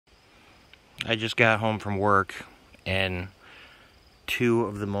I just got home from work and two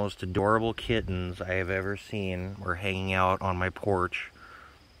of the most adorable kittens I have ever seen were hanging out on my porch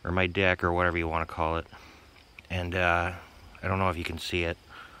or my deck or whatever you want to call it. And I don't know if you can see it.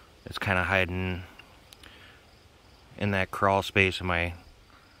 It's kind of hiding in that crawl space of my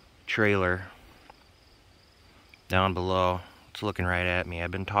trailer down below. It's looking right at me.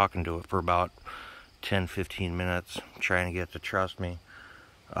 I've been talking to it for about 10-15 minutes, trying to get it to trust me.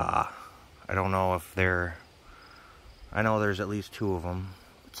 I don't know if I know there's at least two of them.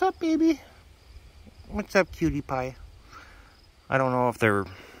 What's up, baby? What's up, cutie pie? I don't know if their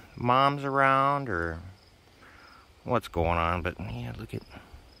mom's around or what's going on, but yeah, look at,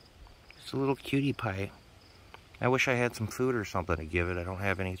 it's a little cutie pie. I wish I had some food or something to give it. I don't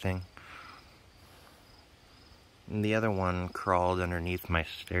have anything. And the other one crawled underneath my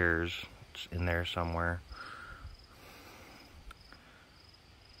stairs. It's in there somewhere.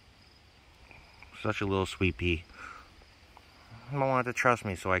 Such a little sweet pea. I want it to trust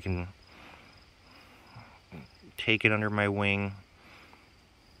me so I can take it under my wing.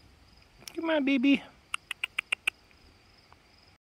 Come on, baby.